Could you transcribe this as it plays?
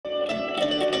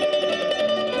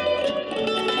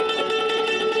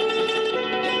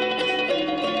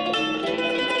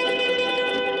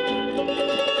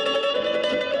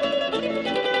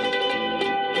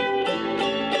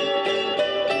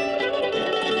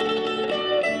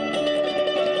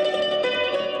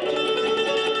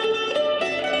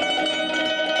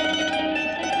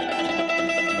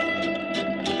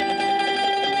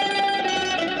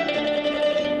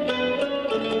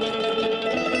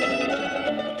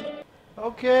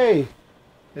Okay,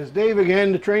 it's Dave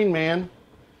again, the train man,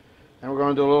 and we're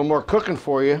going to do a little more cooking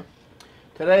for you.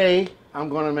 Today, I'm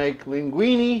going to make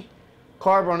linguine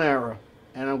carbonara,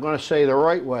 and I'm going to say the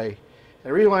right way. And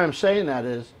the reason why I'm saying that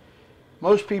is,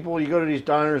 most people, you go to these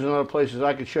diners and other places,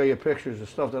 I could show you pictures of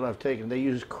stuff that I've taken, they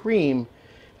use cream,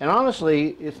 and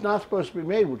honestly, it's not supposed to be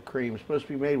made with cream, it's supposed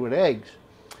to be made with eggs.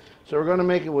 So we're going to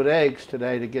make it with eggs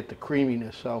today to get the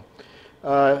creaminess. So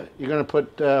you're going to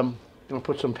put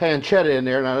some pancetta in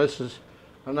there. Now this is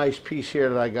a nice piece here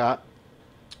that I got.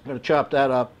 I'm going to chop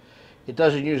that up. It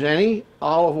doesn't use any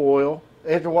olive oil.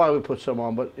 After a while we put some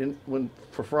on, but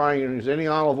for frying you don't use any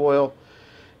olive oil.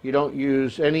 You don't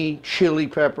use any chili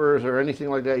peppers or anything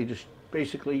like that. You just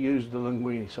basically use the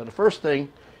linguine. So the first thing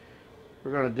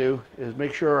we're going to do is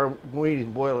make sure our linguine is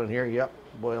boiling here. Yep,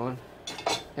 boiling.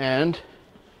 And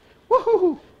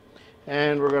woohoo!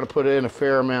 And we're going to put in a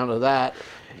fair amount of that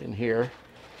in here.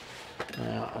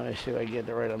 Now, let me see if I can get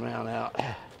the right amount out.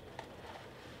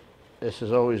 This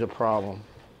is always a problem.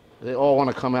 They all want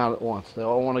to come out at once. They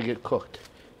all want to get cooked.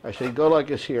 I say go like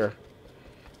this here.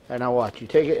 And now watch. You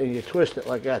take it and you twist it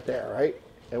like that there, right?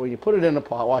 And when you put it in the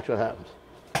pot, watch what happens.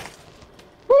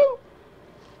 Woo!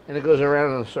 And it goes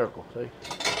around in a circle, see?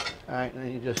 All right, and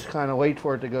then you just kind of wait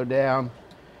for it to go down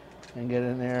and get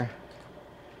in there.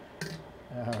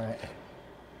 All right.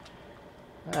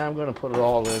 I'm going to put it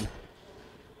all in.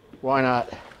 Why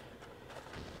not?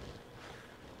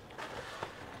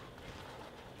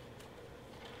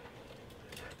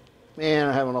 Man,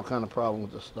 I'm having all kind of problem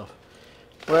with this stuff.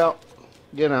 Well,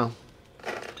 you know,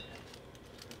 what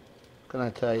can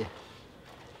I tell you?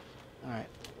 All right.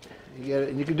 You get it,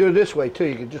 and you can do it this way too.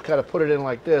 You can just kind of put it in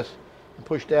like this and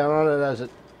push down on it as it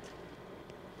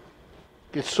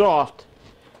gets soft,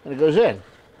 and it goes in.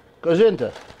 Goes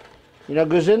into. You know,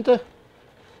 goes into?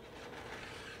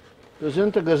 Goes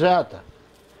into, goes out.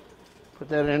 Put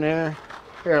that in there.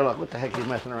 Here, look, what the heck are you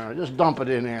messing around with? Just dump it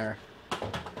in there.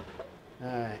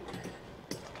 Alright.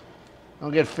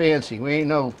 Don't get fancy. We ain't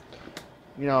no,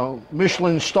 you know,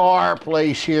 Michelin star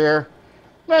place here.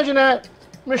 Imagine that.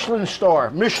 Michelin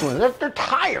star. Michelin. They're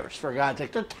tires, for God's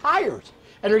sake. They're tires.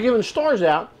 And they're giving stars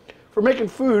out for making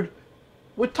food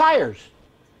with tires.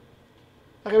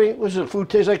 I mean, does the food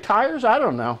taste like tires? I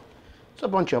don't know. It's a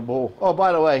bunch of bull. Oh,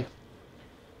 by the way,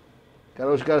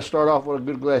 always got to start off with a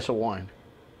good glass of wine.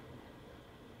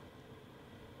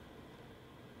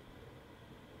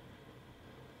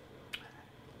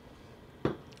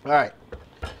 All right,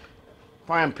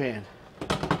 frying pan,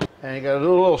 and you got to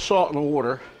do a little salt in the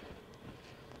water.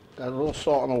 Got a little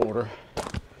salt in the water.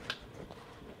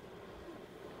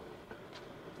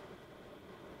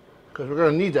 Because we're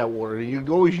going to need that water. You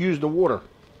always use the water.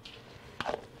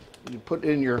 You put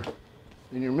in your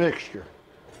mixture.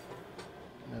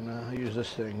 And I'll use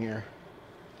this thing here.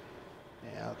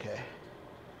 Yeah, okay.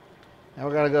 Now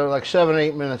we're going to go like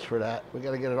 7-8 minutes for that. We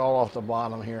got to get it all off the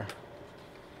bottom here.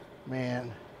 Man,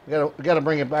 we got to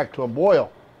bring it back to a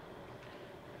boil.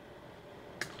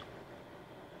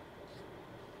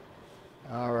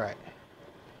 All right.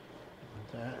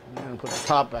 I'm going to put the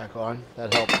top back on.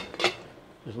 That helps.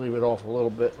 Just leave it off a little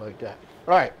bit like that.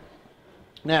 All right.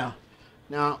 Now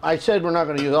I said we're not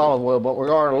going to use olive oil, but we're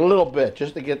going a little bit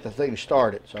just to get the thing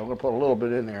started. So I'm going to put a little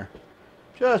bit in there.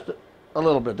 Just a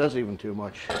little bit. That's even too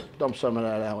much. Dump some of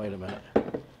that out. Wait a minute. All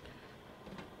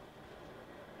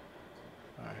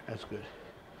right. That's good.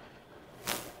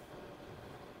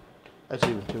 That's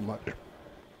even too much.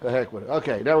 The heck with it.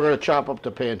 Okay. Now we're going to chop up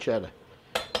the pancetta.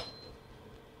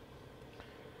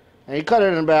 And you cut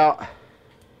it in about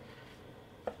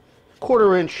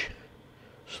 1/4 inch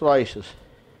slices.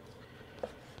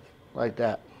 Like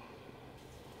that.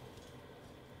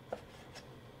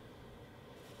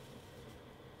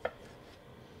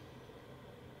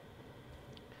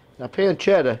 Now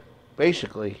pancetta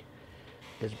basically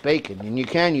is bacon, and you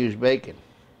can use bacon.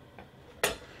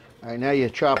 Alright, now you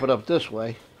chop it up this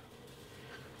way,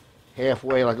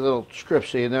 halfway like little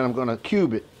strips, see, and then I'm going to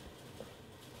cube it.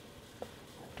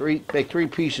 Make 3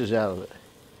 pieces out of it.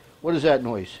 What is that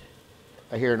noise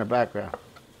I hear in the background?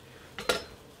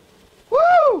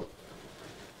 Woo!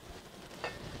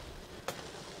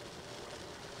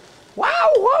 Wow!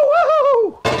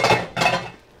 Whoa! Whoa!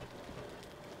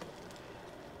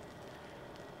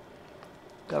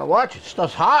 Gotta watch it.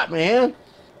 Stuff's hot, man.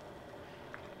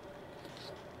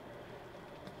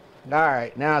 All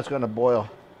right, now it's gonna boil.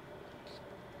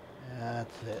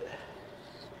 That's it.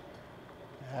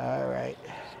 All right.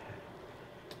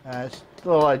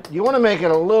 Still, like, you want to make it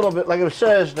a little bit, like it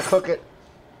says, to cook it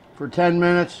for 10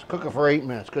 minutes, cook it for 8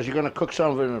 minutes, because you're going to cook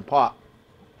some of it in a pot.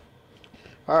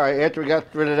 All right, after we got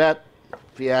rid of that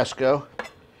fiasco,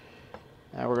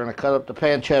 Now we're going to cut up the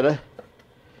pancetta.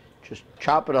 Just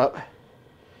chop it up.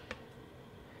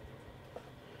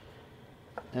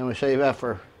 And we save that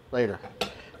for later.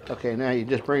 Okay, now you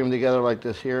just bring them together like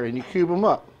this here and you cube them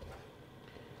up.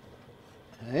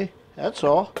 Okay, that's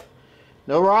all.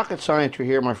 No rocket science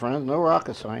here, my friends. No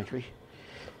rocket science.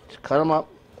 Just cut them up.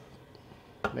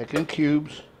 Making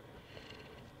cubes.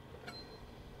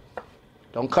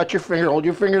 Don't cut your finger. Hold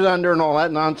your fingers under and all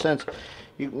that nonsense.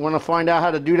 You want to find out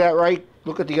how to do that right?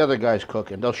 Look at the other guys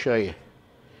cooking. They'll show you.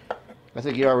 I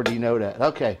think you already know that.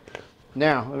 Okay.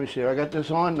 Now, let me see. I got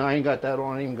this on. No, I ain't got that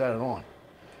on. I ain't even got it on.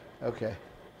 Okay.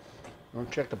 I'm going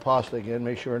to check the pasta again.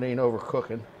 Make sure it ain't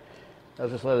overcooking. I'll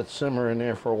just let it simmer in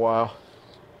there for a while.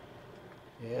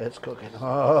 Yeah, it's cooking.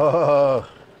 Oh.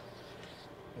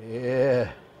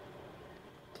 Yeah.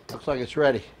 Looks like it's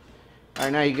ready. All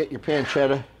right, now you get your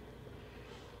pancetta.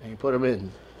 And you put them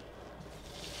in.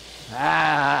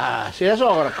 Ah, see, that's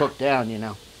all going to cook down, you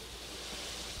know.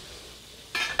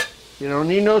 You don't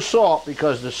need no salt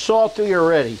because the salty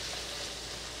already.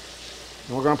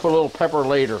 And we're going to put a little pepper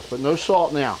later, but no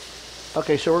salt now.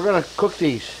 Okay, so we're going to cook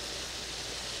these.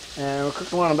 And we'll cook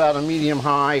them on about a medium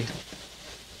high.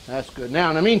 That's good. Now,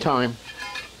 in the meantime,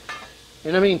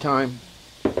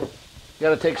 you got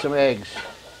to take some eggs.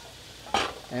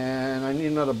 And I need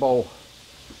another bowl.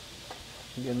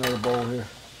 Get another bowl here.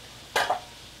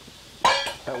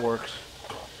 That works.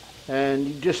 And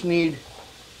you just need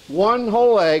 1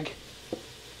 whole egg,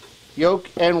 yolk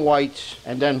and whites,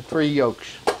 and then 3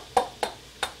 yolks.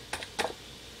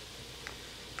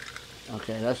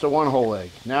 Okay, that's the 1 whole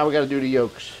egg. Now we got to do the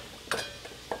yolks.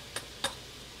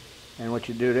 And what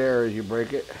you do there is you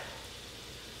break it.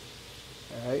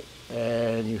 All right,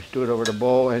 and you do it over the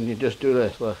bowl, and you just do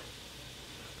this. Look.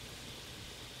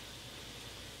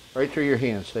 Right through your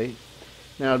hands, see?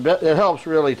 Now, it helps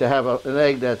really to have an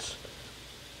egg that's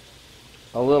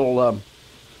a little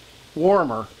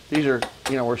warmer. These are,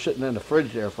 you know, we're sitting in the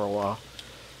fridge there for a while.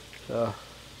 So,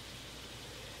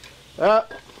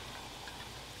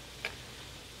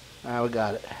 now we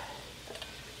got it.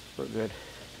 We're good.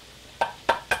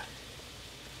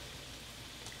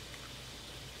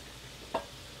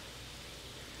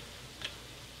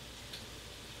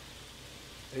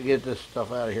 You get this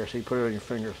stuff out of here so you put it on your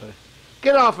fingers.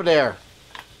 Get off of there!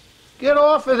 Get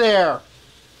off of there!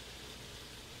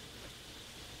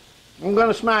 I'm going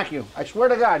to smack you. I swear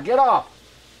to God, get off!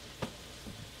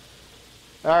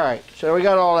 Alright, so we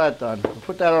got all that done. We'll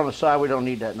put that on the side. We don't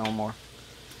need that no more.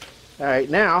 Alright,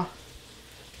 now,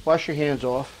 wash your hands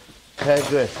off. Okay,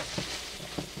 good.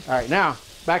 Alright, now,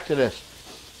 back to this.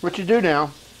 What you do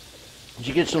now is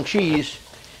you get some cheese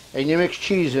and you mix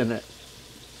cheese in it.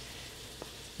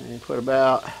 And you put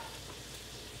about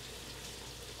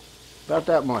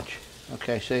that much.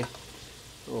 Okay, see? A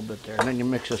little bit there. And then you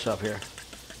mix this up here.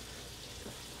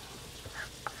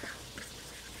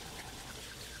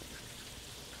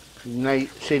 Now,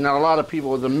 see, now a lot of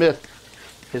people, the myth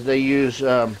is they use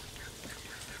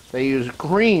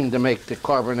cream to make the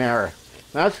carbonara.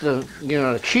 That's the, you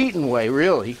know, the cheating way,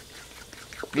 really.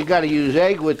 You got to use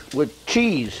egg with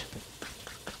cheese.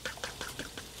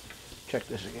 Check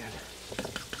this again.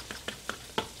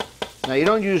 Now you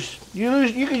don't use, you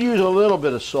can use a little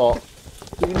bit of salt.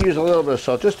 You can use a little bit of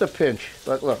salt, just a pinch.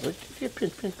 Look, pinch.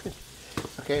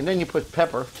 Okay, and then you put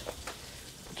pepper.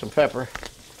 Put some pepper.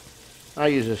 I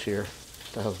use this here.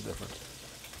 What the hell's the difference?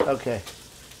 Okay,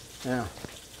 now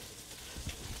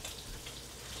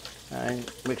I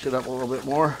mix it up a little bit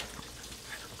more.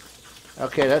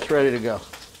 Okay, that's ready to go.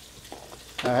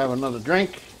 I have another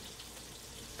drink.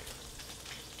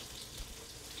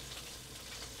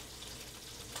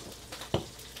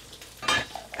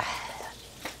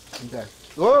 Okay.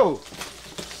 Whoa!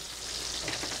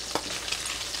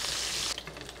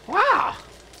 Wow!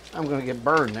 I'm going to get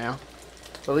burned now.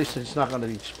 At least it's not going to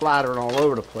be splattering all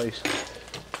over the place.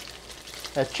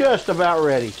 That's just about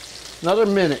ready. Another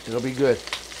minute, it'll be good.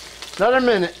 Another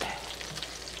minute.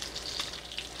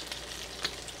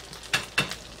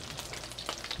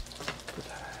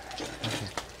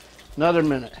 Another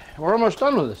minute. We're almost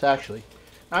done with this, actually.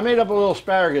 I made up a little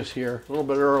asparagus here a little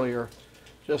bit earlier,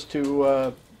 just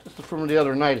from the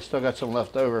other night. I still got some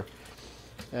left over.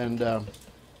 And all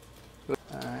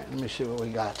right, let me see what we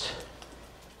got.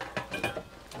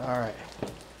 All right,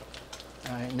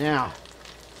 now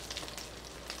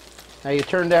you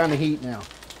turn down the heat now.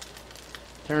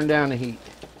 Turn down the heat.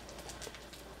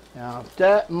 Now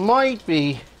that might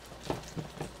be,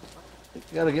 you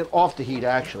gotta get off the heat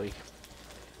actually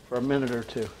for a minute or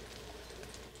two.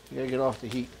 You gotta get off the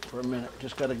heat for a minute.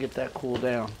 Just gotta get that cool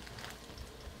down.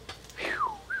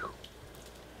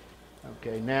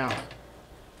 Okay, now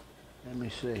Let me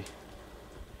see.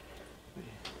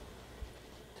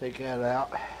 Take that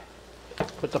out.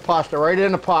 Put the pasta right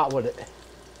in the pot with it.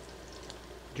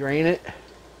 Drain it.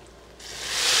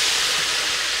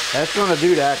 That's going to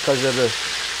do that because of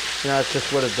the, that's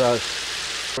just what it does.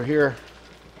 Over here,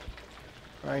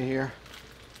 right here.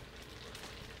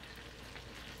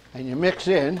 And you mix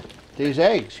in these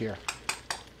eggs here.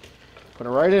 Put it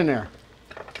right in there.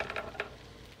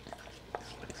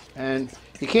 And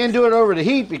you can't do it over the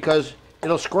heat because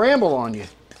it'll scramble on you.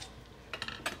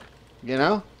 You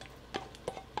know?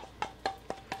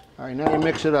 All right, now you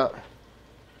mix it up.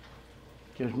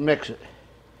 Just mix it.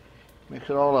 Mix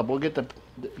it all up. We'll get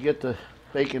the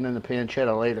bacon and the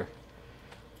pancetta later.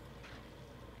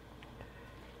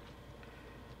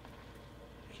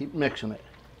 Keep mixing it.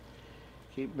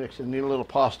 Keep mixing. Need a little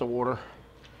pasta water.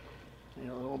 Need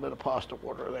a little bit of pasta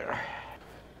water there.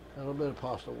 A little bit of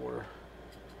pasta water.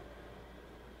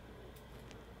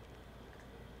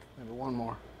 Maybe one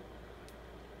more.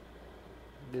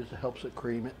 It helps it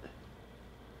cream it.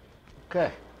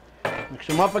 Okay. Mix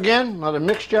them up again. Another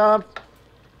mix job.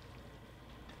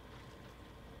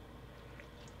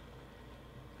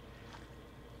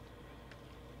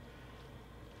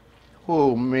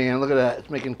 Oh man, look at that. It's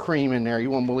making cream in there. You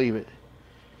won't believe it.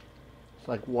 It's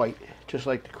like white, just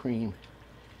like the cream.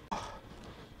 Put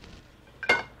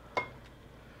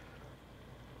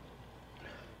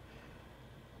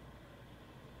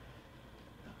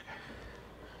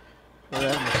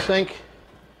that in the sink.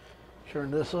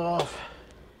 Turn this off.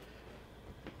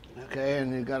 Okay,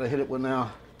 and you got to hit it with now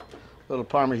a little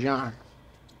Parmesan.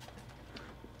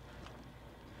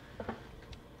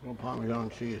 Little Parmesan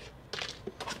cheese.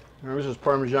 Now, this is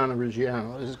Parmesan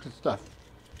Reggiano. This is good stuff.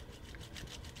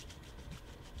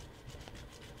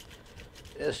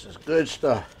 This is good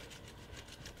stuff.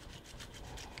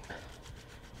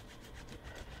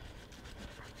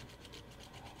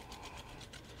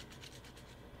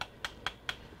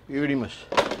 Beauty-mas.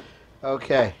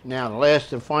 Okay, now the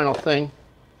last and final thing,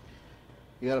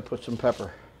 you got to put some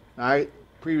pepper. Now, I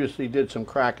previously did some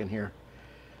crack in here.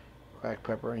 Cracked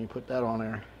pepper, and you put that on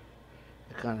there.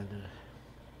 It kind of did it.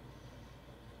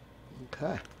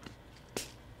 Okay.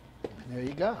 There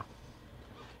you go.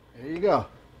 There you go.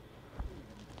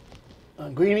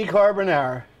 Linguine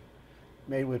carbonara,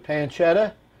 made with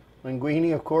pancetta,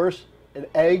 linguine of course, an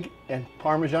egg, and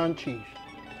Parmesan cheese.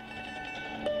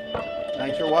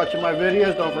 Thanks for watching my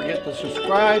videos. Don't forget to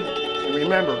subscribe. And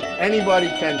remember, anybody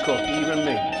can cook, even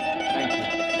me.